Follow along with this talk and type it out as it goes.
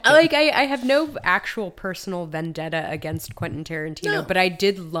I have no actual personal vendetta against Quentin Tarantino, but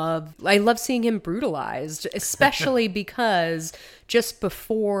I love seeing him brutalized, especially because just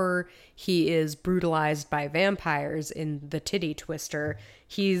before he is brutalized by vampires in The Titty Twister,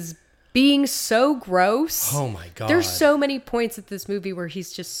 he's being so gross. Oh my God. There's so many points at this movie where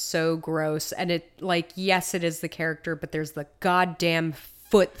he's just so gross, and it, like, yes, it is the character, but there's the goddamn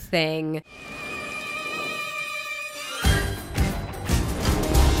foot thing.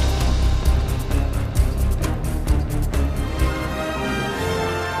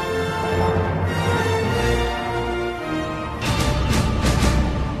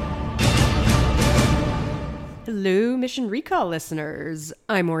 Hello, Mission Recall listeners.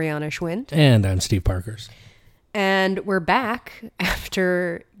 I'm Oriana Schwind. And I'm Steve Parkers. And we're back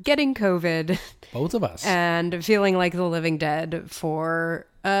after getting COVID. Both of us. And feeling like the living dead for,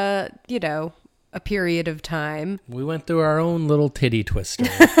 a period of time. We went through our own little titty twister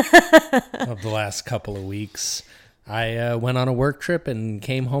of the last couple of weeks. I went on a work trip and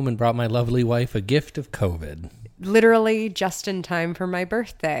came home and brought my lovely wife a gift of COVID. Literally just in time for my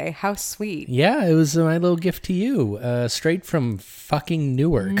birthday. How sweet. Yeah, it was my little gift to you. Straight from fucking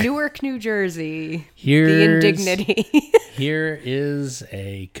Newark. Newark, New Jersey. The indignity. Here is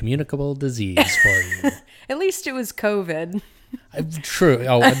a communicable disease for you. At least it was COVID. True.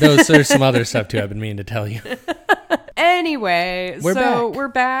 Oh, there's some other stuff too I've been meaning to tell you. Anyway, we're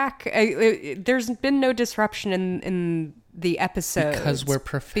back. There's been no disruption in the episode. Because we're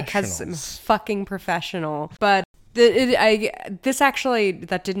professionals. Because I'm fucking professional. But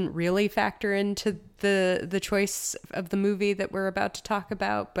that didn't really factor into the choice of the movie that we're about to talk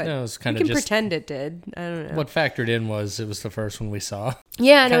about, but no, it was kind you of can just pretend it did. I don't know. What factored in was it was the first one we saw.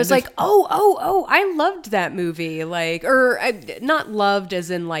 Yeah, and I was like, oh, I loved that movie. Like, or not loved as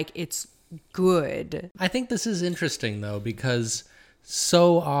in like it's good. I think this is interesting though, because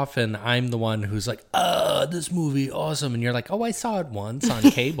so often I'm the one who's like, this movie awesome, and you're like, oh, I saw it once on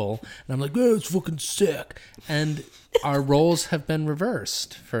cable, and I'm like, oh, it's fucking sick. And our roles have been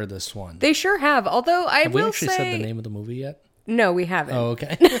reversed for this one. They sure have. Although have we actually said the name of the movie yet? No, we haven't. Oh,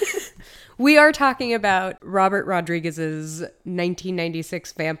 okay. We are talking about Robert Rodriguez's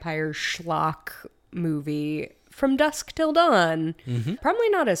 1996 vampire schlock movie, From Dusk Till Dawn. Mm-hmm. Probably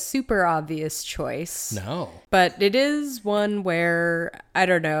not a super obvious choice. No. But it is one where, I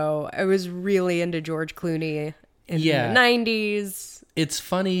don't know, I was really into George Clooney in the 90s. It's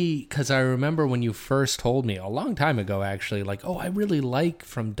funny because I remember when you first told me a long time ago, actually, like, oh, I really like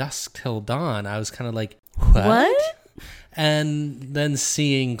From Dusk Till Dawn. I was kind of like, what? And then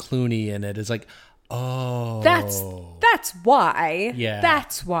seeing Clooney in it is like, oh. That's why. Yeah.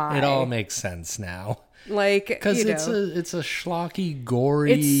 That's why. It all makes sense now. Like, because it's a schlocky,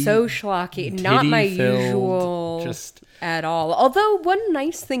 gory. It's so schlocky, not my usual at all. Although one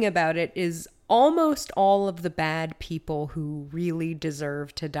nice thing about it is almost all of the bad people who really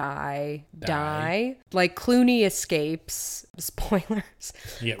deserve to die. Like Clooney escapes. Spoilers.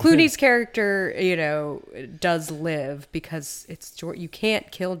 Yeah. Clooney's character, does live because you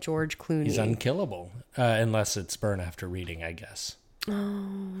can't kill George Clooney. He's unkillable unless it's Burn After Reading, I guess.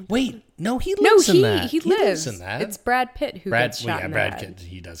 Oh, wait, no, he lives in that. He lives in that. It's Brad Pitt who gets shot in the head. Pitt,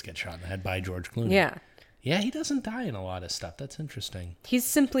 he does get shot in the head by George Clooney. Yeah. Yeah, he doesn't die in a lot of stuff. That's interesting. He's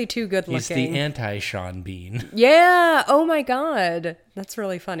simply too good looking. He's the anti-Sean Bean. Yeah. Oh my God. That's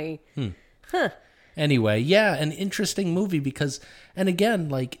really funny. Huh. Anyway, yeah, an interesting movie because, and again,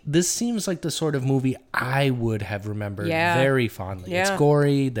 like, this seems like the sort of movie I would have remembered very fondly. Yeah. It's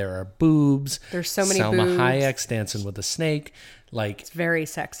gory. There are boobs. There's so many Salma boobs. Hayek's dancing with a snake. Like, it's very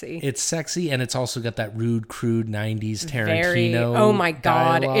sexy. It's sexy, and it's also got that rude, crude 90s Tarantino oh my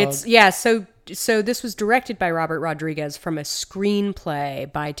God. dialogue. So this was directed by Robert Rodriguez from a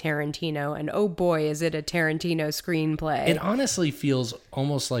screenplay by Tarantino, and oh boy, is it a Tarantino screenplay. It honestly feels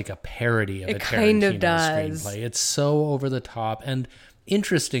almost like a parody of a Tarantino kind of does. Screenplay. It's so over the top, and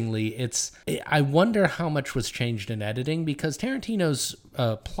interestingly, I wonder how much was changed in editing, because Tarantino's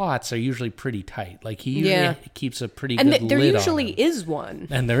plots are usually pretty tight. Like, he usually keeps a pretty good lid on them. And there usually is one.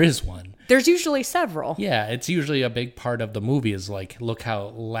 And there is one. There's usually several. Yeah, it's usually a big part of the movie is like, look how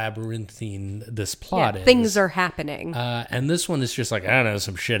labyrinthine this plot is. Things are happening. And this one is just like, I don't know,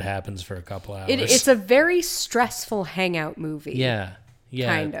 some shit happens for a couple hours. It's a very stressful hangout movie. Yeah.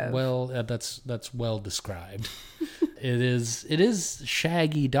 Kind of. Well, that's well described. It is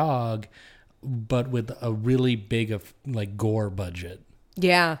Shaggy Dog, but with a really big gore budget.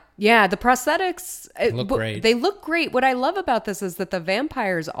 Yeah. The prosthetics look great. They look great. What I love about this is that the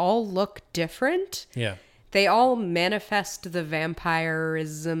vampires all look different. Yeah. They all manifest the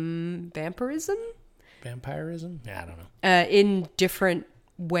vampirism? Yeah, I don't know. In different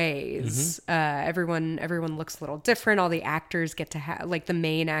ways. Everyone looks a little different. All the actors get to have, like, the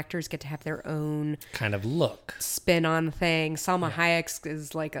main actors get to have their own kind of look, spin on things. Salma Hayek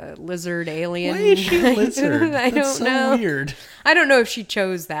is like a lizard alien. Why is she a lizard? I don't know. Weird. I don't know if she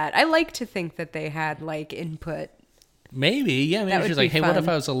chose that. I like to think that they had, like, input. Maybe, yeah. Maybe she's like, hey, fun. what if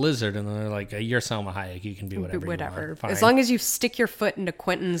I was a lizard? And then they're like, you're Salma Hayek. You can be whatever you want. Fine. As long as you stick your foot into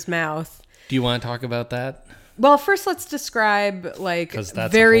Quentin's mouth. Do you want to talk about that? Well, first let's describe, like,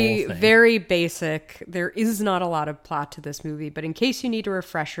 very, very basic. There is not a lot of plot to this movie, but in case you need a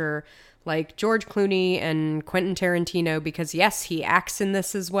refresher, like, George Clooney and Quentin Tarantino, because yes, he acts in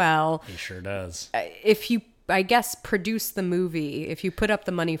this as well. He sure does. If you, I guess, produce the movie, if you put up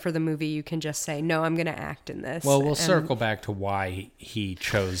the money for the movie, you can just say, no, I'm going to act in this. Well, we'll circle back to why he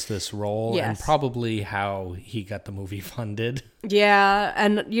chose this role and probably how he got the movie funded. Yeah,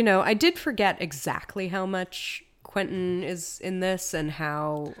 and, you know, I did forget exactly how much Quentin is in this and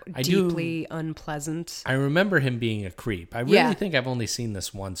how deeply unpleasant. I remember him being a creep. I really think I've only seen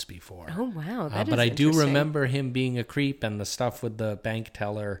this once before. Oh, wow. But I do remember him being a creep, and the stuff with the bank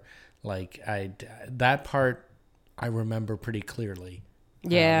teller. Like, that part I remember pretty clearly.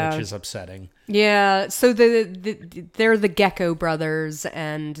 Yeah. Which is upsetting. Yeah. So they're the Gecko brothers,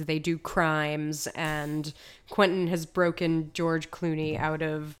 and they do crimes, and Quentin has broken George Clooney out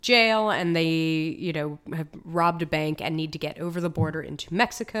of jail, and they, you know, have robbed a bank and need to get over the border into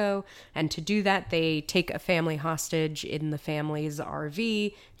Mexico. And to do that, they take a family hostage in the family's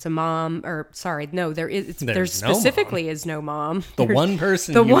RV. It's a mom, or sorry, no, there specifically is no mom. The one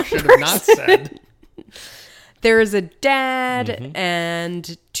person you should have not said. There is a dad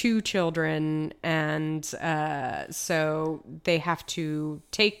and two children, and so they have to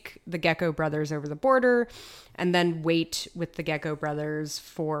take the Gecko brothers over the border and then wait with the Gecko brothers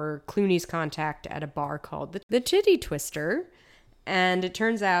for Clooney's contact at a bar called the Titty Twister. And it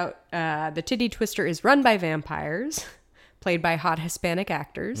turns out the Titty Twister is run by vampires, played by hot Hispanic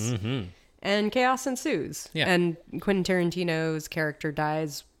actors, and chaos ensues. Yeah. And Quentin Tarantino's character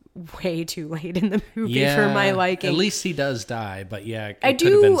dies way too late in the movie for my liking. At least he does die, but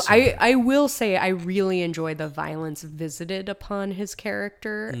I will say I really enjoy the violence visited upon his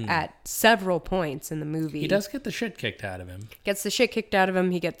character at several points in the movie. He does get the shit kicked out of him. Gets the shit kicked out of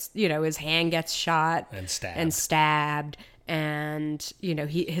him. He gets, you know, his hand gets shot and stabbed. And, you know,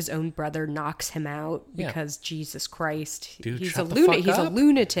 his own brother knocks him out because Jesus Christ, dude, he's a lunatic. He's a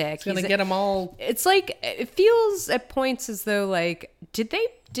lunatic. He's gonna get them all. It's like, it feels at points as though, like, did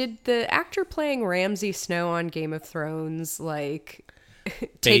the actor playing Ramsay Snow on Game of Thrones, like,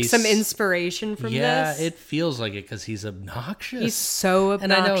 take some inspiration from this? Yeah, it feels like it because he's obnoxious. He's so obnoxious.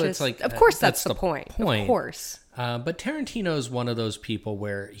 And I know it's like, of course, that's the point. Of course. But Tarantino is one of those people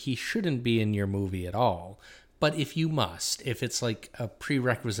where he shouldn't be in your movie at all. But if you must, if it's like a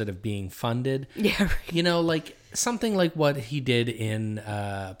prerequisite of being funded, you know, like something like what he did in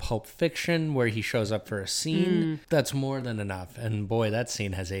Pulp Fiction, where he shows up for a scene, that's more than enough. And boy, that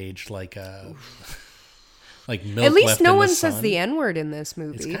scene has aged like a... Like milk. At least no one says the N-word in this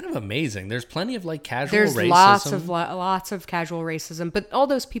movie. It's kind of amazing. There's plenty of like casual racism. There's lots of casual racism, but all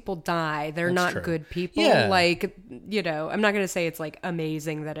those people die. They're not good people. Yeah. Like, you know, I'm not going to say it's like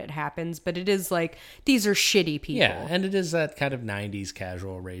amazing that it happens, but it is like, these are shitty people. Yeah, and it is that kind of 90s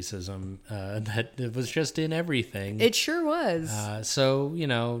casual racism that it was just in everything. It sure was. So, you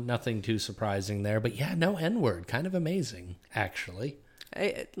know, nothing too surprising there. But yeah, no N-word. Kind of amazing, actually.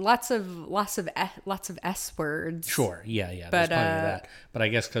 Lots of S words. Sure, yeah, there's plenty of that. But I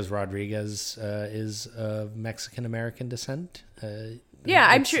guess because Rodriguez is of Mexican American descent. Yeah,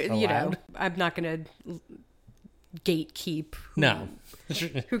 I'm sure. Allowed. You know, I'm not going to gatekeep.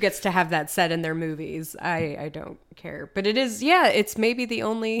 Who gets to have that said in their movies? I don't care. But it is. Yeah, it's maybe the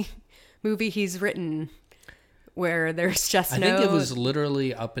only movie he's written where there's just I think it was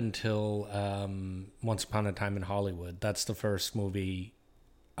literally up until Once Upon a Time in Hollywood. That's the first movie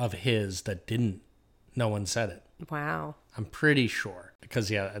of his that no one said it. Wow. I'm pretty sure.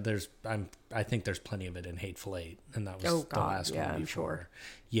 Because I think there's plenty of it in Hateful Eight, and that was the last one before. I'm sure.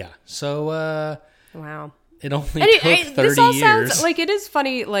 Yeah. So wow. It only took 30 this all years. Sounds like, it is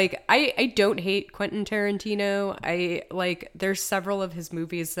funny. Like, I don't hate Quentin Tarantino. There's several of his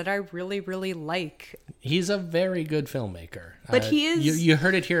movies that I really, really like. He's a very good filmmaker. But he is... You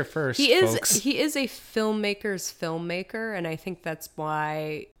heard it here first, folks. He is a filmmaker's filmmaker, and I think that's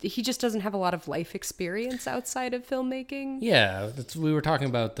why he just doesn't have a lot of life experience outside of filmmaking. Yeah, we were talking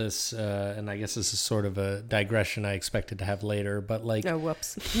about this, and I guess this is sort of a digression I expected to have later, but like... Oh,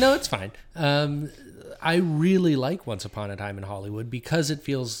 whoops. No, it's fine. I really like Once Upon a Time in Hollywood because it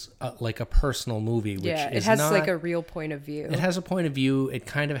feels like a personal movie. Which it has like a real point of view. It has a point of view. It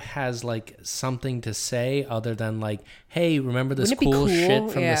kind of has like something to say other than like, hey, remember this cool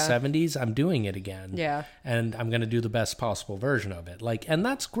shit from the 70s? I'm doing it again. Yeah. And I'm going to do the best possible version of it. Like, and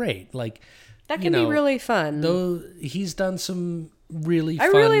that's great. Like, that can be really fun. Though he's done some really fun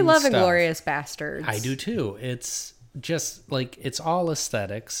I really love stuff. Inglourious Bastards. I do too. It's just like, it's all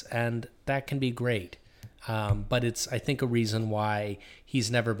aesthetics, and that can be great. But it's, I think, a reason why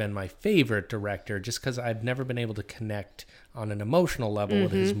he's never been my favorite director, just because I've never been able to connect on an emotional level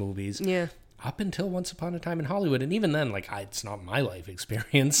with his movies. Yeah. Up until Once Upon a Time in Hollywood. And even then, like, it's not my life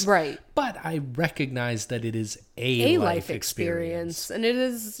experience. Right. But I recognize that it is a life experience. And it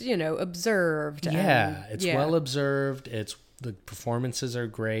is, observed. Yeah. It's well observed. The performances are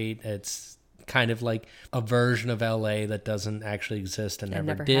great. It's kind of like a version of LA that doesn't actually exist and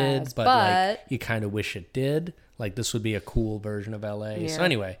never did. Has, but like, you kind of wish it did. Like, this would be a cool version of LA. Yeah. So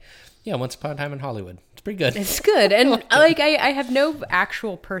anyway, Once Upon a Time in Hollywood. It's pretty good. It's good. And I have no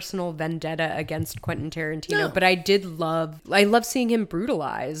actual personal vendetta against Quentin Tarantino, but I love seeing him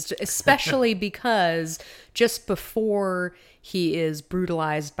brutalized, especially because just before he is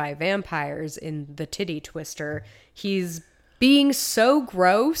brutalized by vampires in The Titty Twister, he's being so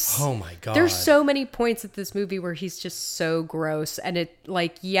gross. Oh my God. There's so many points at this movie where he's just so gross. And it,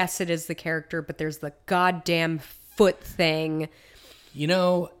 like, yes, it is the character, but there's the goddamn foot thing.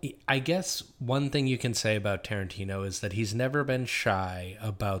 I guess one thing you can say about Tarantino is that he's never been shy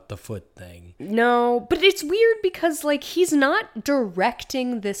about the foot thing. No, but it's weird because, like, he's not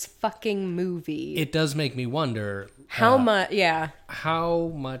directing this fucking movie. It does make me wonder how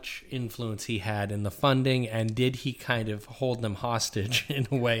much influence he had in the funding, and did he kind of hold them hostage in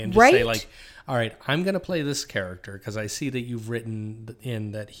a way and just say, like, all right, I'm going to play this character because I see that you've written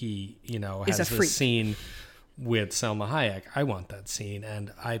in that he, has this scene with Salma Hayek. I want that scene,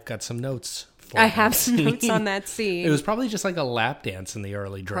 and I've got some notes for I have some notes on that scene. It was probably just like a lap dance in the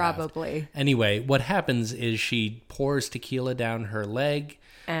early draft. Probably. Anyway, what happens is she pours tequila down her leg,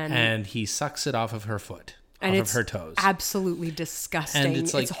 and he sucks it off of her foot. And off of her toes. Absolutely disgusting. And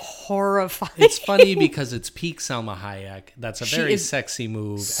it's horrifying. It's funny because it's peak Salma Hayek. That's a very sexy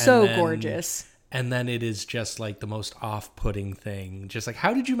move. So gorgeous. And then it is just like the most off-putting thing. Just like,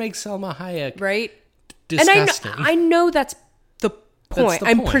 how did you make Salma Hayek disgusting? And I know that's the point.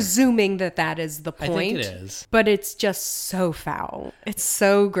 I'm presuming that is the point. I think it is. But it's just so foul. It's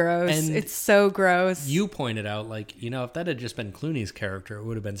so gross. And it's so gross. You pointed out, like, if that had just been Clooney's character, it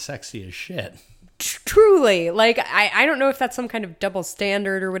would have been sexy as shit. Truly. Like, I don't know if that's some kind of double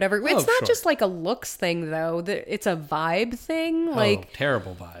standard or whatever. It's not just like a looks thing, though. It's a vibe thing. Like,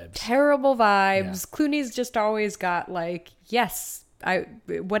 terrible vibes. Terrible vibes. Yeah. Clooney's just always got, like, yes,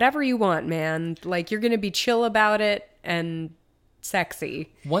 whatever you want, man. Like, you're going to be chill about it and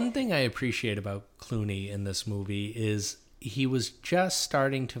sexy. One thing I appreciate about Clooney in this movie is he was just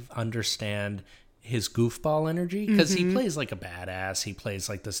starting to understand his goofball energy, because he plays like a badass. He plays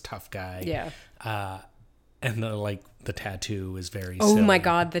like this tough guy. Yeah. And the tattoo is very silly. Oh my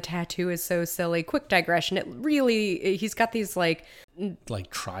God, the tattoo is so silly. Quick digression. He's got these like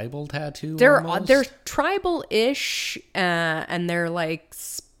tribal tattoo. They're tribal-ish, and they're like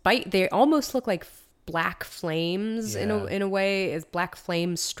they almost look like black flames in a way, is black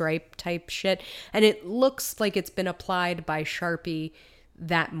flame stripe type shit. And it looks like it's been applied by Sharpie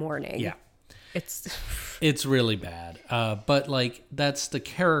that morning. Yeah. It's really bad. But like, that's the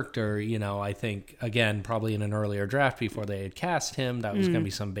character, I think, again, probably in an earlier draft before they had cast him, that was going to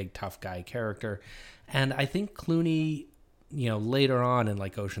be some big tough guy character. And I think Clooney, later on in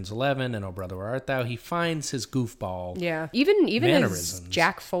like Ocean's 11 and Oh Brother Where Art Thou, he finds his goofball. Yeah. Even as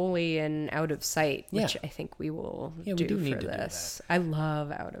Jack Foley in Out of Sight, which I think we will do for this. I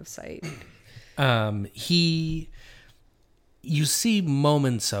love Out of Sight. You see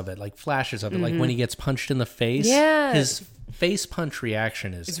moments of it, like flashes of it, like when he gets punched in the face. Yeah. His face punch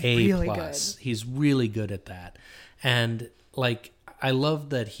reaction is A+. Really good. He's really good at that. And like, I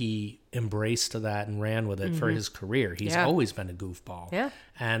love that he embraced that and ran with it for his career. He's always been a goofball. Yeah.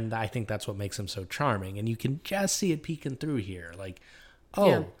 And I think that's what makes him so charming. And you can just see it peeking through here. Like,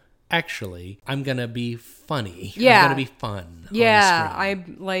 actually, I'm going to be funny. Yeah. I'm going to be fun. Yeah.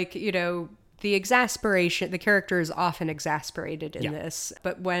 I'm like, the exasperation, the character is often exasperated in this,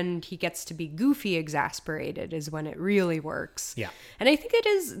 but when he gets to be goofy exasperated is when it really works. Yeah. And I think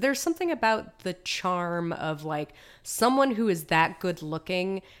there's something about the charm of like someone who is that good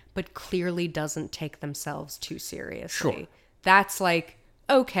looking, but clearly doesn't take themselves too seriously. Sure. That's like,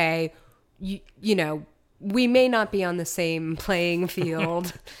 okay, we may not be on the same playing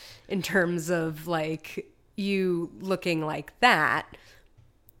field in terms of like you looking like that.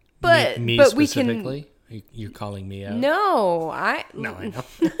 But me but specifically? You're calling me out? No, I know.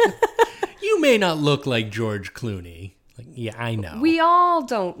 You may not look like George Clooney. Like, yeah, I know. We all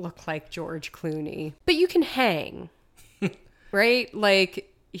don't look like George Clooney, but you can hang, right?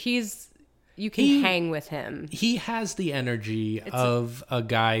 Like you can hang with him. He has the energy of a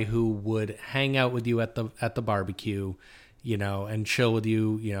guy who would hang out with you at the barbecue, you know, and chill with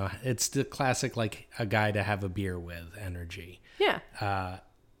you. You know, it's the classic, like, a guy to have a beer with energy. Yeah.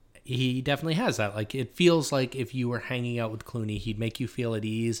 He definitely has that. Like, it feels like if you were hanging out with Clooney, he'd make you feel at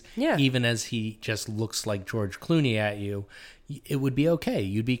ease. Yeah. Even as he just looks like George Clooney at you, it would be okay.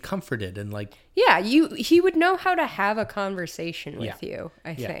 You'd be comforted and like... Yeah, he would know how to have a conversation with you,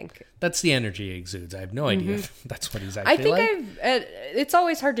 I think. That's the energy he exudes. I have no idea if that's what he's actually like. I think it's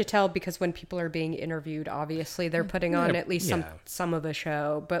always hard to tell because when people are being interviewed, obviously they're putting on at least some of a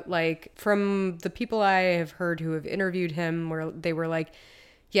show. But like from the people I have heard who have interviewed him, where they were like,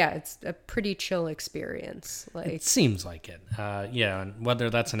 yeah, it's a pretty chill experience. Like, it seems like it. And whether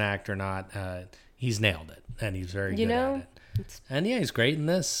that's an act or not, he's nailed it, and he's very good at it. And yeah, he's great in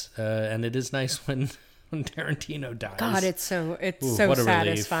this. And it is nice when Tarantino dies. God, it's so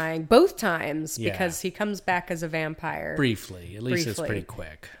satisfying relief. Both times because he comes back as a vampire briefly. At least it's pretty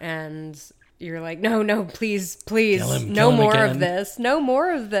quick. And you're like, no, please, no more of this. No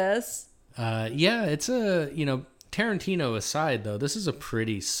more of this. It's Tarantino aside, though, this is a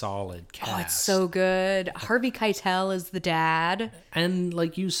pretty solid cast. Oh, it's so good. Harvey Keitel is the dad. And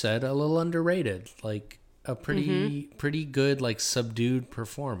like you said, a little underrated. Like a pretty good, like, subdued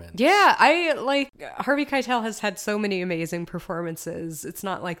performance. Yeah, I like Harvey Keitel has had so many amazing performances. It's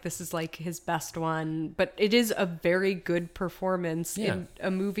not like this is like his best one, but it is a very good performance in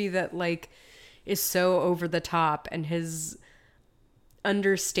a movie that like is so over the top, and his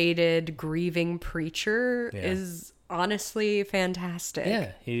understated grieving preacher is honestly fantastic.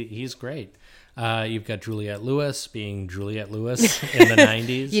 Yeah, he's great. You've got Juliette Lewis being Juliette Lewis in the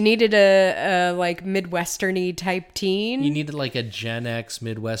 90s. You needed a like Midwestern-y type teen. You needed like a Gen X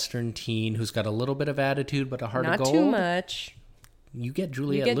Midwestern teen who's got a little bit of attitude but a heart of gold. Not too much. You get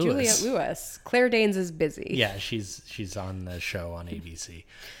Juliette Lewis. Claire Danes is busy. Yeah, she's on the show on ABC.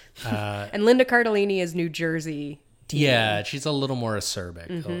 And Linda Cardellini is New Jersey. Yeah, she's a little more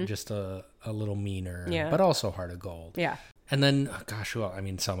acerbic, just a little meaner, but also heart of gold. Yeah. And then,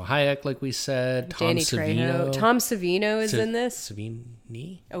 Salma Hayek, like we said, Tom Savino. Tom Savino is in this.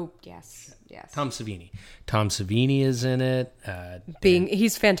 Savini? Oh, yes. Tom Savini is in it.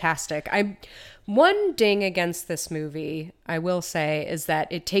 He's fantastic. One ding against this movie, I will say, is that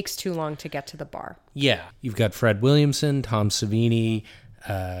it takes too long to get to the bar. Yeah. You've got Fred Williamson, Tom Savini,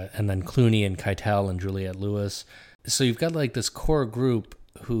 and then Clooney and Keitel and Juliette Lewis. So you've got like this core group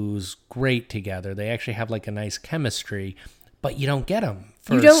who's great together. They actually have like a nice chemistry, but you don't get them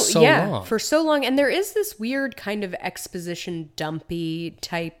for long. For so long. And there is this weird kind of exposition dumpy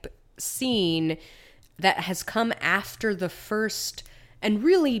type scene that has come after the first and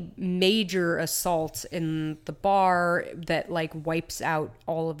really major assault in the bar that like wipes out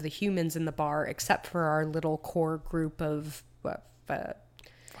all of the humans in the bar except for our little core group of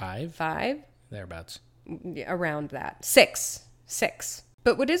five thereabouts, around that six.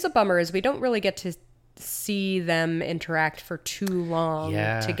 But what is a bummer is we don't really get to see them interact for too long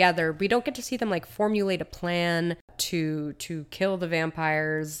together. We don't get to see them like formulate a plan to kill the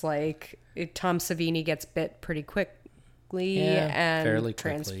vampires. Like Tom Savini gets bit pretty quickly and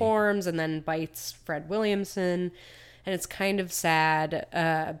transforms and then bites Fred Williamson. And it's kind of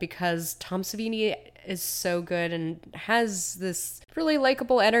sad because Tom Savini is so good and has this really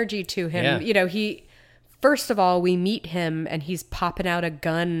likable energy to him. Yeah. You know, first of all, we meet him and he's popping out a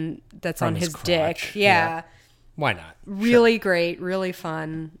gun that's from on his dick. Yeah. Why not? Really great, really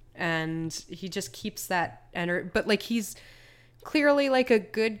fun. And he just keeps that energy. But like he's clearly like a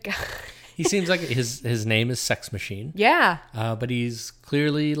good guy. He seems like his name is Sex Machine. Yeah. But he's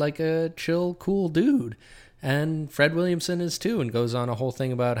clearly like a chill, cool dude. And Fred Williamson is too, and goes on a whole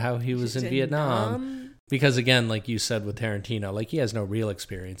thing about how he was in Vietnam. Because again, like you said with Tarantino, like he has no real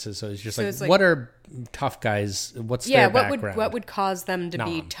experiences, so it's just like, what are tough guys? What's their background? What would cause them to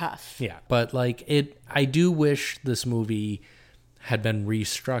be tough? Yeah, but like I do wish this movie had been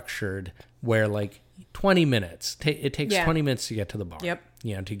restructured where like 20 minutes. It takes 20 minutes to get to the bar. Yep.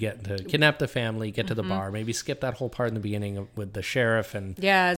 You know, to kidnap the family, get to the bar, maybe skip that whole part in the beginning with the sheriff. And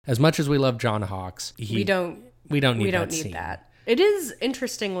as much as we love John Hawkes, we don't need that. It is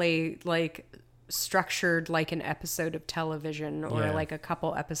interestingly like structured like an episode of television or like a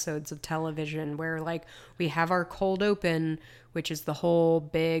couple episodes of television where like we have our cold open, which is the whole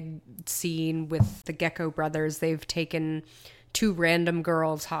big scene with the Gecko brothers. They've taken 2 random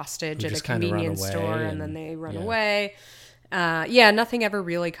girls hostage at a convenience store and then they run away. Nothing ever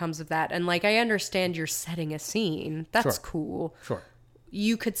really comes of that. And like, I understand you're setting a scene. That's cool. Sure.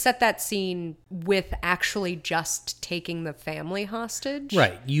 You could set that scene with actually just taking the family hostage.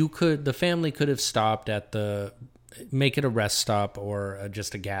 Right. The family could have stopped at make it a rest stop or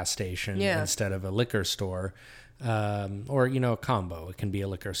just a gas station instead of a liquor store, or, a combo. It can be a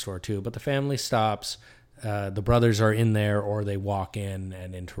liquor store too, but the family stops. The brothers are in there or they walk in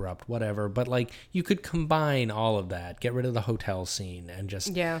and interrupt, whatever. But like, you could combine all of that, get rid of the hotel scene and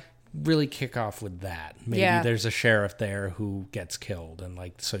just really kick off with that. Maybe there's a sheriff there who gets killed and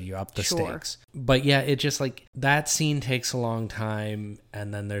like, so you up the stakes. But yeah, it just like that scene takes a long time.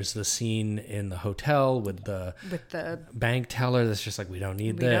 And then there's the scene in the hotel with the bank teller that's just like, we don't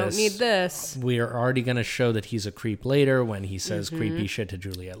need this. We are already going to show that he's a creep later when he says creepy shit to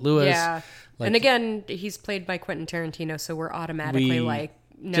Juliette Lewis. Yeah. Like, and again, he's played by Quentin Tarantino, so we're automatically like,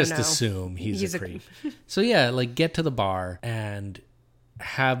 assume he's a creep. So yeah, like get to the bar and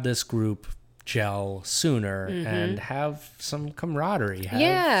have this group gel sooner and have some camaraderie,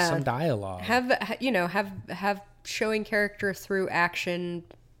 have some dialogue, have showing character through action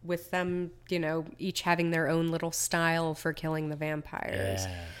with them, each having their own little style for killing the vampires.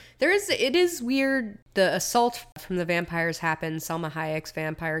 Yeah. It is weird. The assault from the vampires happens. Salma Hayek's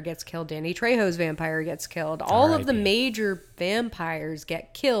vampire gets killed. Danny Trejo's vampire gets killed. All of the major vampires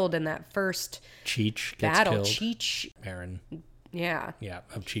get killed in that first Cheech battle. Gets killed. Cheech. Baron. Yeah. Yeah,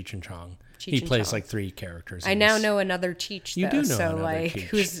 of Cheech and Chong. He plays like 3 characters. I now know another Cheech, though. You do know so another like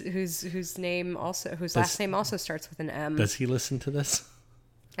Cheech. whose last name also starts with an M. Does he listen to this?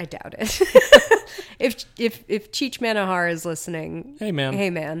 I doubt it. If Cheech Manahar is listening, hey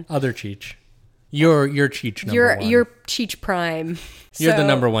man, other Cheech, you're Cheech number 1. You're Cheech Prime. You're the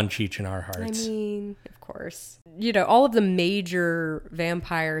number 1 Cheech in our hearts. I mean, of course. All of the major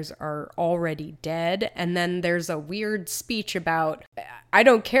vampires are already dead, and then there's a weird speech about, I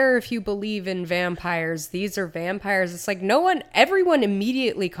don't care if you believe in vampires, these are vampires. It's like everyone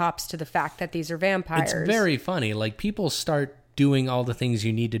immediately cops to the fact that these are vampires. It's very funny. Like, people start doing all the things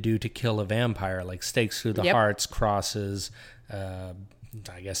you need to do to kill a vampire, like stakes through the hearts, crosses, I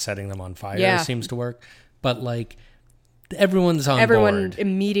guess setting them on fire seems to work. But like, everyone's on board. Everyone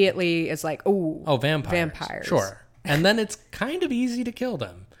immediately is like, oh, vampires. Sure. And then it's kind of easy to kill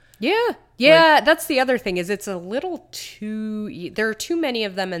them. Yeah. Yeah, that's the other thing, is it's a little too... There are too many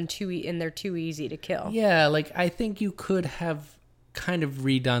of them and they're too easy to kill. Yeah, like, I think you could have kind of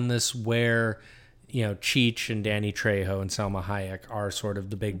redone this where... Cheech and Danny Trejo and Salma Hayek are sort of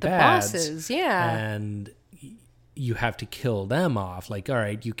the big bads. Bosses, yeah. And you have to kill them off. Like, all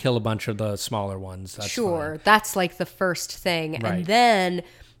right, you kill a bunch of the smaller ones. That's fine. That's like the first thing. Right. And then,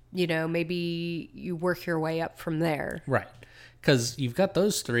 maybe you work your way up from there. Right. Because you've got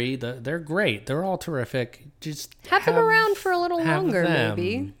those 3. They're great. They're all terrific. Just have them around for a little longer,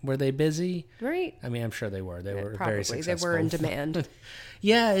 maybe. Were they busy? Right. I mean, I'm sure they were. They were probably very successful. They were in demand.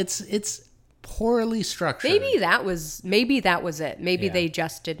 Yeah, it's poorly structured. Maybe that was it. Maybe they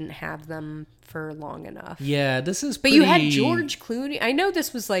just didn't have them for long enough. Yeah, this is But you had George Clooney. I know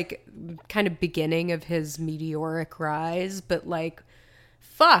this was like kind of beginning of his meteoric rise, but like,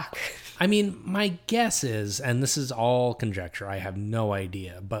 fuck. I mean, my guess is, and this is all conjecture, I have no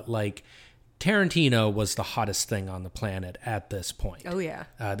idea, but like, Tarantino was the hottest thing on the planet at this point. Oh yeah.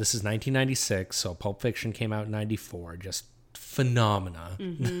 This is 1996, so Pulp Fiction came out in 94, just phenomena,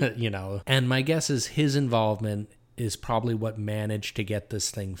 and my guess is his involvement is probably what managed to get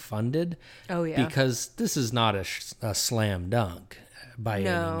this thing funded. Oh yeah, because this is not a slam dunk by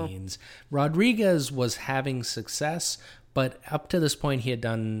any means. Rodriguez was having success, but up to this point he had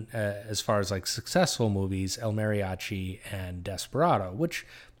done as far as like successful movies, El Mariachi and Desperado, which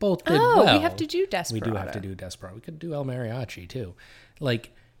both did well. We have to do Desperado. We do have to do Desperado. We could do El Mariachi too.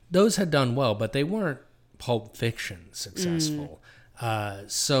 Like, those had done well, but they weren't Pulp Fiction successful.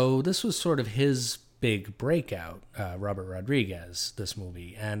 So this was sort of his big breakout, Robert Rodriguez, this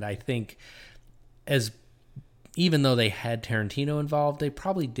movie. And I think even though they had Tarantino involved, they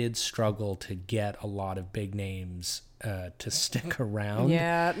probably did struggle to get a lot of big names to stick around.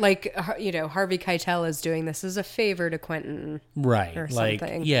 Yeah, like, Harvey Keitel is doing this as a favor to Quentin. Right. Or like,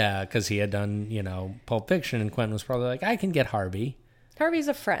 something. Yeah, because he had done, Pulp Fiction, and Quentin was probably like, I can get Harvey. Harvey's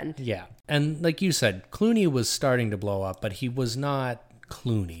a friend. Yeah. And like you said, Clooney was starting to blow up, but he was not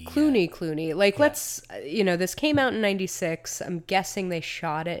Clooney. Like, let's, this came out in 96. I'm guessing they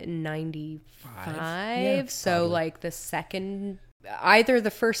shot it in 95. Yeah, so, probably. Like, either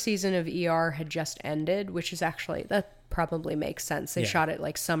the first season of ER had just ended, which is actually, that probably makes sense. They shot it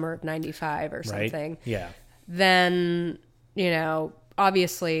like summer of 95 or something. Right? Yeah. Then,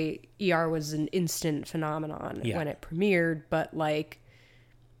 obviously ER was an instant phenomenon when it premiered, but like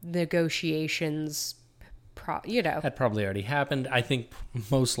negotiations, had probably already happened. I think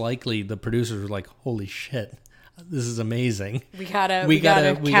most likely the producers were like, "Holy shit, this is amazing! We gotta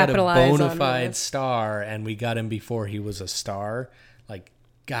capitalize a bona fide star, and we got him before he was a star." Like,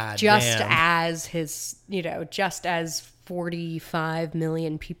 God, as 45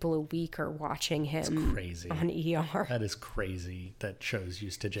 million people a week are watching him. It's crazy on ER. That is crazy. That shows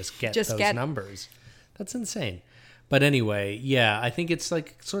used to just get those numbers. That's insane. But anyway, yeah, I think it's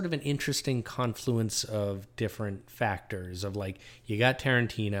like sort of an interesting confluence of different factors of like, you got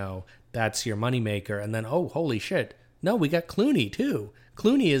Tarantino, that's your moneymaker, and then, oh, holy shit, no, we got Clooney too.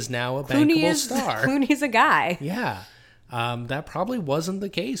 Clooney is now a bankable star. Clooney's a guy. Yeah. That probably wasn't the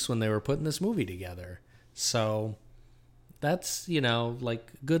case when they were putting this movie together. So that's, like,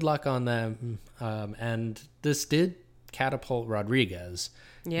 good luck on them. And this did catapult Rodriguez.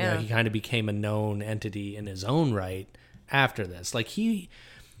 Yeah. He kind of became a known entity in his own right after this. Like,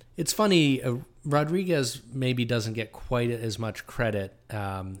 it's funny, Rodriguez maybe doesn't get quite as much credit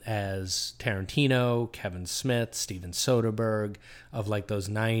as Tarantino, Kevin Smith, Steven Soderbergh, of like those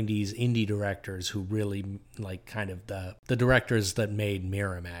 90s indie directors who really like kind of the directors that made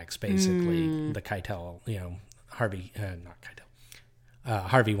Miramax, basically. The Keitel,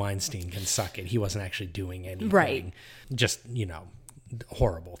 Harvey Weinstein can suck it. He wasn't actually doing anything. Right. Just,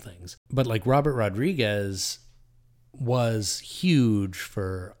 horrible things. But like Robert Rodriguez was huge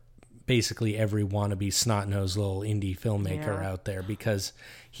for basically every wannabe snot-nosed little indie filmmaker out there, because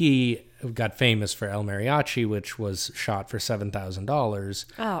he got famous for El Mariachi, which was shot for $7,000.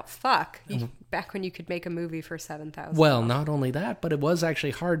 Oh, fuck. Back when you could make a movie for $7,000. Well, not only that, but it was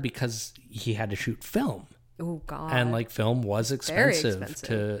actually hard because he had to shoot film. Oh, God. And like film was expensive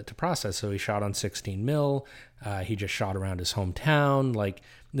to process. So he shot on 16 mil. He just shot around his hometown. Like,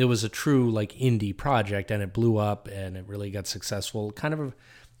 it was a true like indie project, and it blew up and it really got successful. Kind of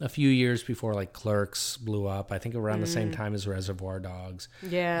a few years before like Clerks blew up. I think around the same time as Reservoir Dogs.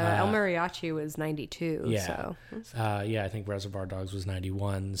 Yeah, El Mariachi was 92. Yeah. So. I think Reservoir Dogs was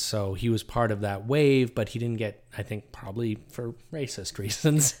 91. So he was part of that wave, but he didn't get, I think probably for racist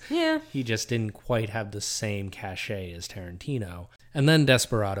reasons. Yeah. He just didn't quite have the same cachet as Tarantino. And then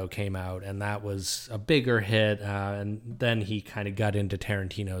Desperado came out, and that was a bigger hit. And then he kind of got into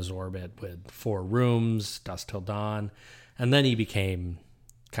Tarantino's orbit with Four Rooms, Dusk Till Dawn. And then he became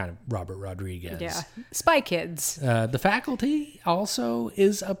kind of Robert Rodriguez. Yeah. Spy Kids. The Faculty also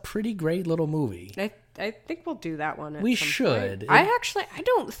is a pretty great little movie. I think we'll do that one. We should. I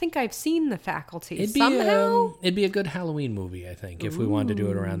don't think I've seen The Faculty. Somehow it'd be a good Halloween movie, I think, if we wanted to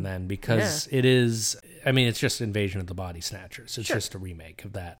do it around then, because it is. I mean, it's just Invasion of the Body Snatchers. It's just a remake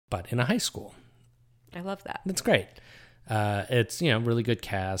of that, but in a high school. I love that. It's great. It's really good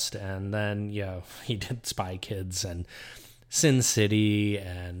cast, and then he did Spy Kids and Sin City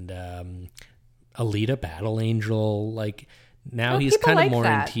and Alita Battle Angel. Like, now he's kind of more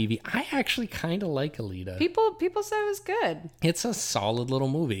in TV. I actually kind of like Alita. People say it was good. It's a solid little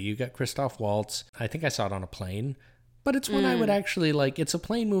movie. You got Christoph Waltz. I think I saw it on a plane, but it's one I would actually like. It's a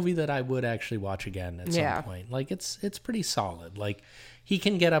plane movie that I would actually watch again at some point. Like, it's pretty solid. Like, he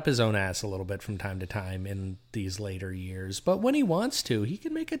can get up his own ass a little bit from time to time in these later years, but when he wants to, he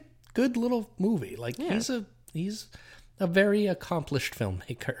can make a good little movie. Like, he's a very accomplished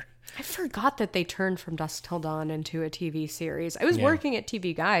filmmaker. I forgot that they turned from Dusk Till Dawn into a TV series. I was working at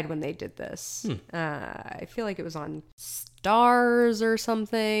TV Guide when they did this. I feel like it was on Stars or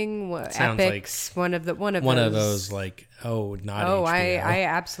something. Epix, like one of those like not HBO. I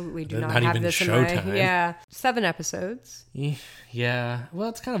absolutely do not have even this Showtime. in my 7 episodes. Yeah, well,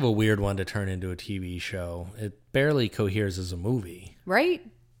 it's kind of a weird one to turn into a TV show. It barely coheres as a movie, right?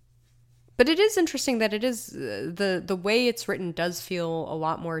 But it is interesting that it is the way it's written does feel a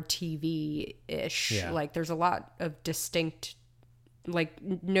lot more TV-ish. Yeah. Like, there's a lot of distinct, like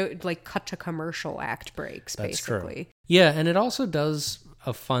cut to commercial act breaks. That's basically true. Yeah, and it also does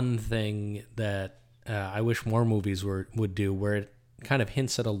a fun thing that I wish more movies would do, where it kind of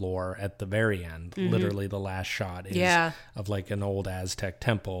hints at a lore at the very end. Literally, the last shot is of like an old Aztec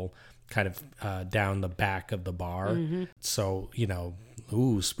temple, kind of down the back of the bar. So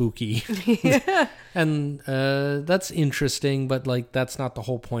Ooh, spooky. And that's interesting, but like that's not the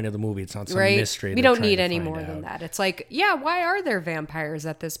whole point of the movie. It's not some mystery. We don't need any more than that. It's like, yeah, why are there vampires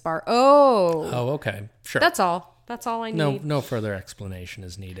at this bar? Oh, okay, sure. That's all I need. No further explanation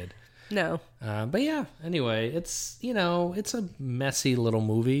is needed. No. But yeah, anyway, it's, it's a messy little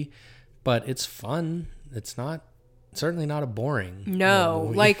movie, but it's fun. It's certainly not a boring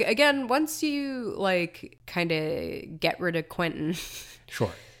movie. Like, again, once you, like, kind of get rid of Quentin.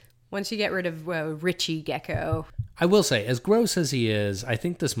 Sure. Once you get rid of Richie Gecko. I will say, as gross as he is, I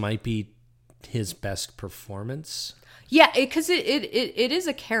think this might be his best performance. Yeah, because it is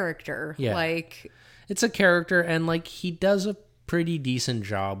a character. Yeah. Like, it's a character, and, like, he does a pretty decent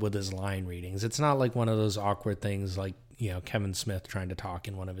job with his line readings. It's not like one of those awkward things like, Kevin Smith trying to talk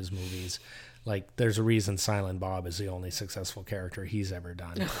in one of his movies. Like, there's a reason Silent Bob is the only successful character he's ever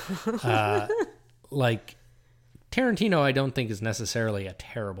done. Like, Tarantino, I don't think is necessarily a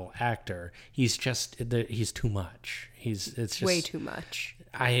terrible actor. He's too much. It's just way too much.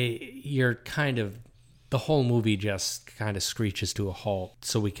 The whole movie just kind of screeches to a halt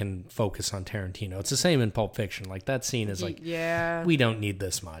so we can focus on Tarantino. It's the same in Pulp Fiction. Like, that scene is like, yeah, we don't need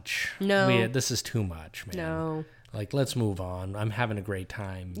this much. No. This is too much, man. No. Like, let's move on. I'm having a great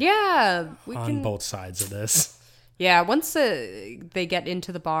time. Yeah. Both sides of this. Yeah, once they get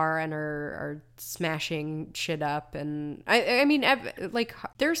into the bar and are smashing shit up, and I mean, like,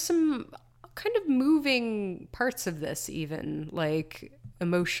 there's some kind of moving parts of this, even, like,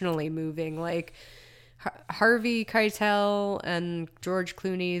 emotionally moving, like Harvey Keitel and George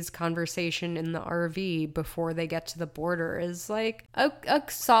Clooney's conversation in the RV before they get to the border is like a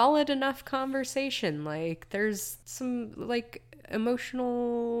solid enough conversation. Like, there's some like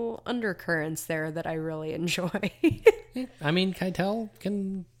emotional undercurrents there that I really enjoy. I mean, Keitel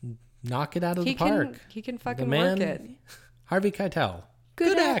can knock it out of the park. He can fucking work it. Harvey Keitel.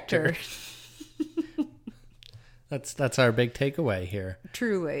 Good actor. That's our big takeaway here.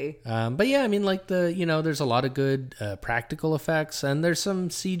 Truly. But yeah, I mean, like there's a lot of good practical effects, and there's some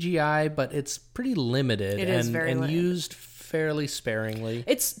CGI, but it's pretty limited. It is very limited. Used fairly sparingly.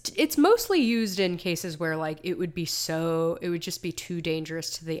 It's mostly used in cases where like it would just be too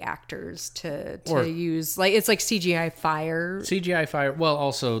dangerous to the actors to use. Like, it's like CGI fire. Well,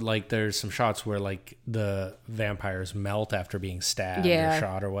 also like there's some shots where like the vampires melt after being stabbed or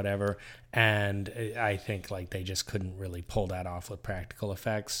shot or whatever. And I think like they just couldn't really pull that off with practical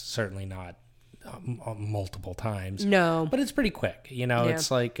effects. Certainly not multiple times. No. But it's pretty quick. It's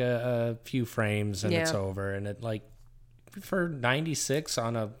like a few frames and it's over. And it like for 96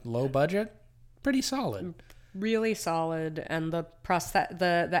 on a low budget, pretty solid. Really solid. And the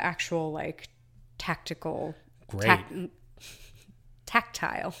the actual like tactical. Great.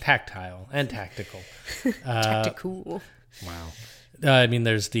 Tactile and tactical. Tactical. Wow. I mean,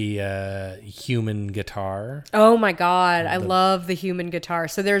 there's the human guitar. Oh my God. I love the human guitar.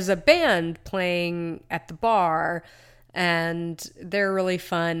 So there's a band playing at the bar and they're really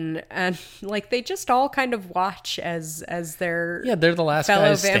fun. And like, they just all kind of watch as they're the last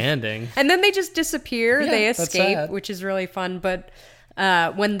guy standing. And then they just disappear. They escape, sad. Which is really fun. But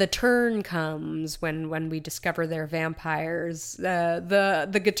when the turn comes, when we discover they're vampires,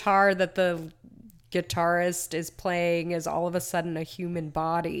 the guitar that the guitarist is playing is all of a sudden a human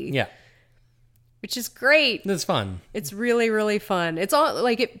body. Yeah. Which is great. It's fun. It's really, really fun. It's all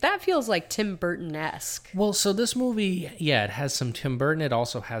like that feels like Tim Burton-esque. Well, so this movie, it has some Tim Burton. It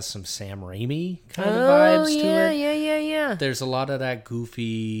also has some Sam Raimi kind of vibes to it. Yeah. There's a lot of that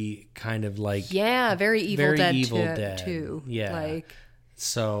goofy kind of like very Evil Dead too. Yeah. Like,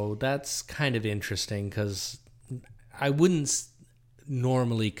 so that's kind of interesting because I wouldn't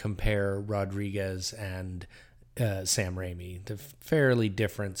normally compare Rodriguez and Sam Raimi. They're fairly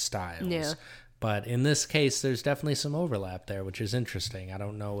different styles. Yeah. But in this case, there's definitely some overlap there, which is interesting. I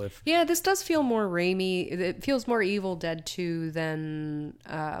don't know if... Yeah, this does feel more Raimi. It feels more Evil Dead 2 than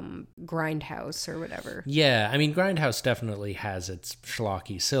Grindhouse or whatever. Yeah, I mean, Grindhouse definitely has its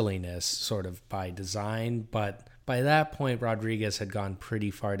schlocky silliness sort of by design, but by that point, Rodriguez had gone pretty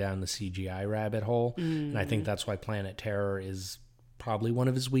far down the CGI rabbit hole, and I think that's why Planet Terror is probably one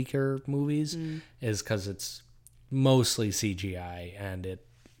of his weaker movies, is because it's mostly CGI, and it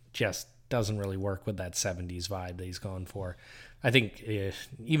just doesn't really work with that 70s vibe that he's going for. I think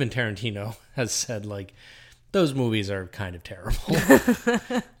even Tarantino has said, like, those movies are kind of terrible.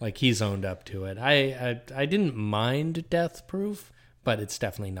 Like, he's owned up to it. I didn't mind Death Proof, but it's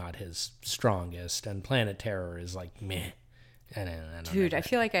definitely not his strongest, and Planet Terror is like, meh. Dude, I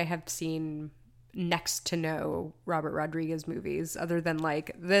feel like I have seen next to no Robert Rodriguez movies other than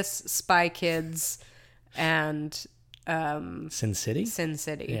like this, Spy Kids, and Sin City? Sin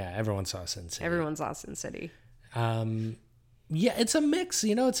City. Yeah, everyone saw Sin City. Everyone saw Sin City. Yeah, it's a mix.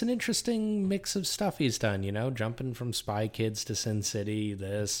 It's an interesting mix of stuff he's done. Jumping from Spy Kids to Sin City,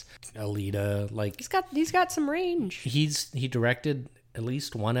 this Alita. Like he's got some range. He directed at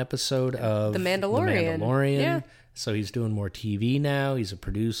least one episode of The Mandalorian. Yeah. So he's doing more TV now. He's a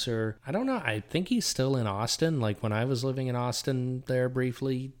producer. I don't know. I think he's still in Austin. Like when I was living in Austin there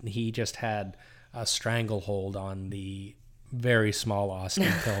briefly, he just had a stranglehold on the very small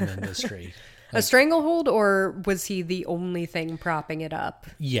Austin film industry. A stranglehold, or was he the only thing propping it up?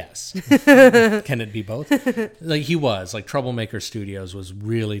 Yes. Can it be both? Like he was. Like Troublemaker Studios was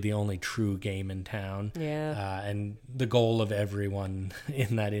really the only true game in town. Yeah. And the goal of everyone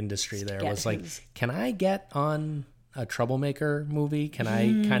in that industry there was like, can I get on a Troublemaker movie? Can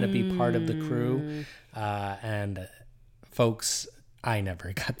I kind of be part of the crew? And folks, I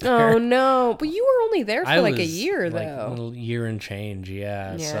never got there. Oh no! But you were only there for a year, though. A year and change,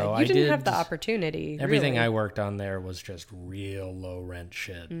 yeah. So you didn't have the opportunity. Everything really. I worked on there was just real low rent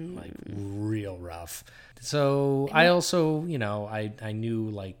shit, like real rough. So I also, I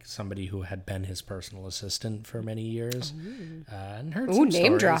knew like somebody who had been his personal assistant for many years, and heard some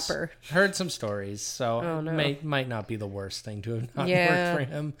name stories. Dropper. Heard some stories, so might not be the worst thing to have not worked for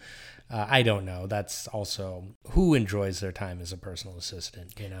him. I don't know. That's also who enjoys their time as a personal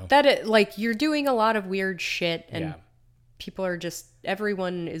assistant, That it, you're doing a lot of weird shit, and people are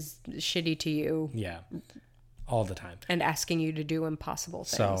everyone is shitty to you. Yeah, all the time. And asking you to do impossible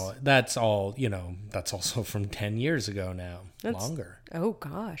things. So that's all, that's also from 10 years ago now. Longer. Oh,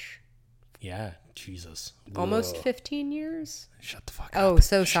 gosh. Yeah, Jesus. Almost 15 years? Shut the fuck up. Oh,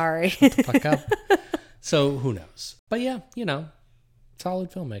 so sorry. Shut the fuck up. So who knows? But yeah,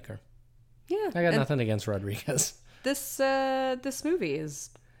 solid filmmaker. Yeah. I got nothing against Rodriguez. This movie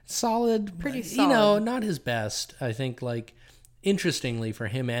is solid. Pretty solid. Not his best. I think, interestingly for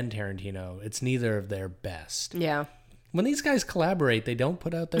him and Tarantino, it's neither of their best. Yeah. When these guys collaborate, they don't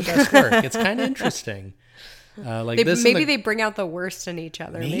put out their best work. It's kind of interesting. They bring out the worst in each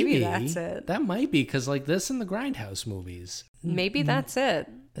other. Maybe that's it. That might be because this and the Grindhouse movies. Maybe that's it.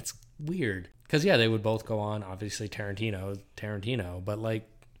 It's weird because they would both go on. Obviously, Tarantino, but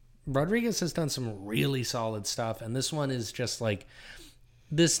Rodriguez has done some really solid stuff, and this one is just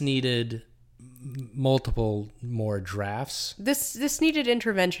this needed multiple more drafts. This needed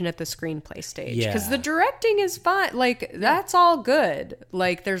intervention at the screenplay stage because the directing is fine. That's all good.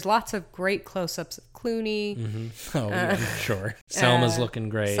 There's lots of great close-ups of Clooney. Mm-hmm. Oh, yeah, sure. Selma's looking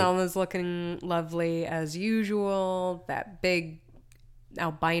great. Selma's looking lovely as usual. That big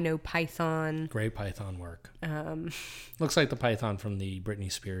albino python. Great python work. Looks like the python from the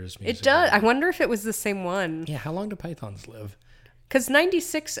Britney Spears music. It does. I wonder if it was the same one. Yeah, how long do pythons live? Because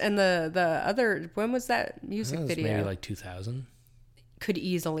 96 and the other, when was that music video? Maybe 2000. Could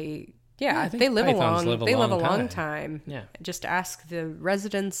easily, I think they live a long time. Yeah. Just ask the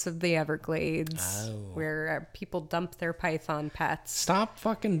residents of the Everglades where people dump their python pets. Stop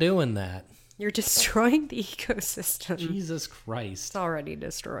fucking doing that. You're destroying the ecosystem. Jesus Christ. It's already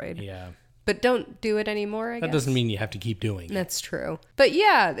destroyed. Yeah. But don't do it anymore, I guess. That doesn't mean you have to keep doing it. That's true. But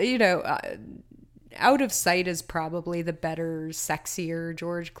yeah, Out of Sight is probably the better, sexier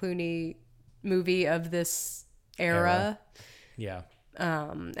George Clooney movie of this era. Yeah.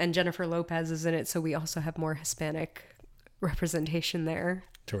 And Jennifer Lopez is in it, so we also have more Hispanic representation there.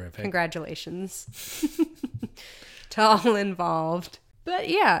 Terrific. Congratulations to all involved. But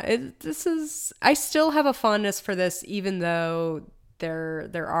yeah, I still have a fondness for this, even though there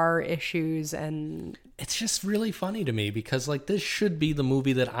are issues, and it's just really funny to me because this should be the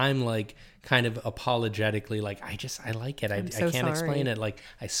movie that I'm kind of apologetically I like it. I can't explain it.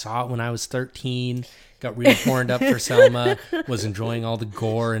 I saw it when I was 13, got really horned up for Selma, was enjoying all the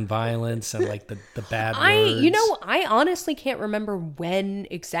gore and violence and the bad words. I honestly can't remember when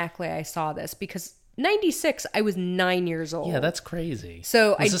exactly I saw this because 96, I was 9 years old. Yeah, that's crazy.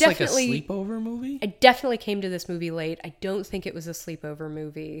 So was this a sleepover movie? I definitely came to this movie late. I don't think it was a sleepover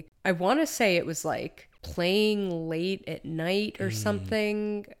movie. I want to say it was playing late at night or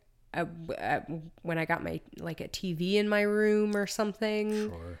something. When I got my a TV in my room or something.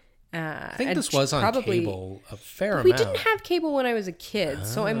 Sure. I think this was on cable a fair amount. We didn't have cable when I was a kid,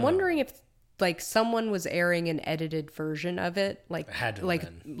 so I'm wondering if someone was airing an edited version of it, had to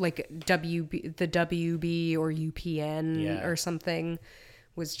WB, the WB or UPN or something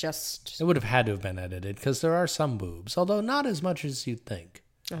was just. It would have had to have been edited because there are some boobs, although not as much as you'd think.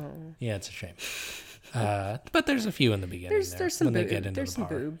 Oh, yeah, it's a shame. But there's a few in the beginning. There's some boobs. There's some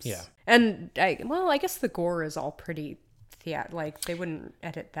boobs. Yeah, and I guess the gore is all pretty. They wouldn't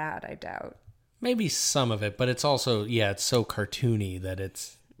edit that, I doubt. Maybe some of it, but it's also, it's so cartoony that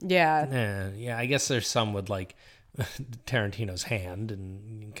it's... Yeah. Yeah, I guess there's some with, like, Tarantino's hand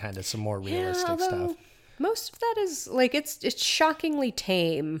and kind of some more realistic stuff. Most of that is, like, it's shockingly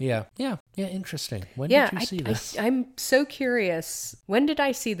tame. Yeah, interesting. When did you see this? I'm so curious. When did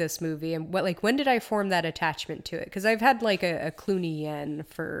I see this movie? And when did I form that attachment to it? Because I've had, like, a Clooney yen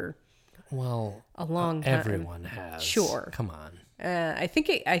for a long time. Everyone has. Sure. Come on. I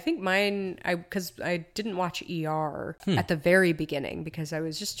think mine, because I didn't watch ER at the very beginning because I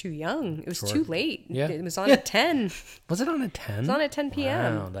was just too young. It was too late. Yeah. It was on at 10. Was it on at 10? It was on at 10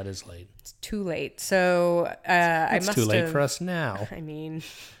 p.m. Wow, that is late. It's too late. So it's too late for us now. I mean,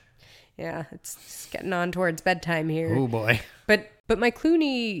 yeah, it's getting on towards bedtime here. Oh boy. But my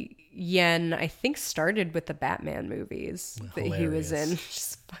Clooney yen, I think, started with the Batman movies that he was in.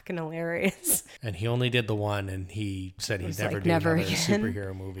 Just fucking hilarious. And he only did the one, and he said he'd never do another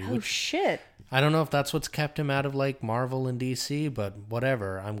superhero movie. Oh, shit. I don't know if that's what's kept him out of, like, Marvel and DC, but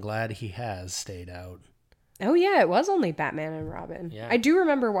whatever. I'm glad he has stayed out. Oh, yeah, it was only Batman and Robin. Yeah. I do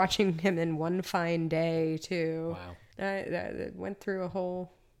remember watching him in One Fine Day, too. Wow. I went through a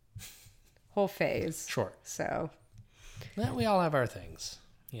whole phase. Sure. So... Well, we all have our things,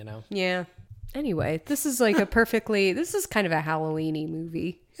 you know? Yeah. Anyway, this is like this is kind of a Halloween-y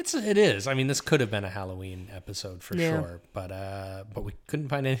movie. It is. I mean, this could have been a Halloween episode for sure, but we couldn't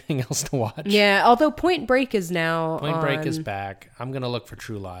find anything else to watch. Yeah, although Point Break is now Break is back. I'm going to look for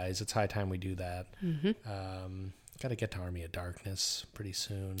True Lies. It's high time we do that. Mm-hmm. Got to get to Army of Darkness pretty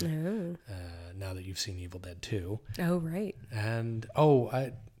soon. Now that you've seen Evil Dead 2. Oh, right. And,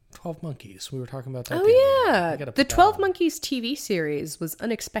 12 Monkeys. We were talking about that. Oh, yeah. The 12 Monkeys TV series was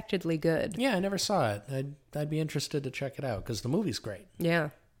unexpectedly good. Yeah, I never saw it. I'd be interested to check it out because the movie's great. Yeah.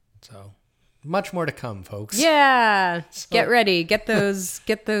 So, much more to come, folks. Yeah. So, get ready. Get those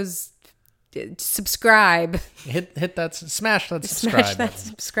subscribe. Hit that, smash that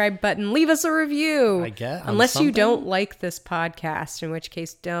subscribe button. Leave us a review. I guess. Unless you don't like this podcast, in which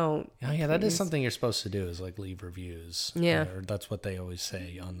case don't. Oh yeah, that is something you're supposed to do, is like leave reviews. Yeah. Or that's what they always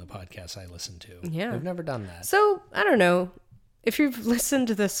say on the podcast I listen to. Yeah. We've never done that. So, I don't know. If you've listened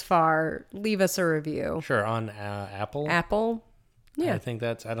this far, leave us a review. Sure, on Apple. Apple? Yeah.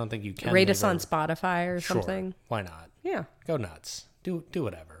 I don't think you can. Rate us on Spotify or something. Why not? Yeah. Go nuts. Do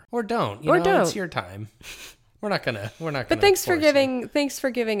whatever. Or don't. Don't. It's your time. We're not gonna. But thanks for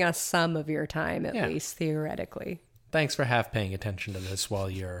giving us some of your time, at least theoretically. Thanks for half paying attention to this while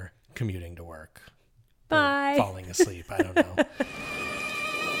you're commuting to work. Bye. Or falling asleep. I don't know.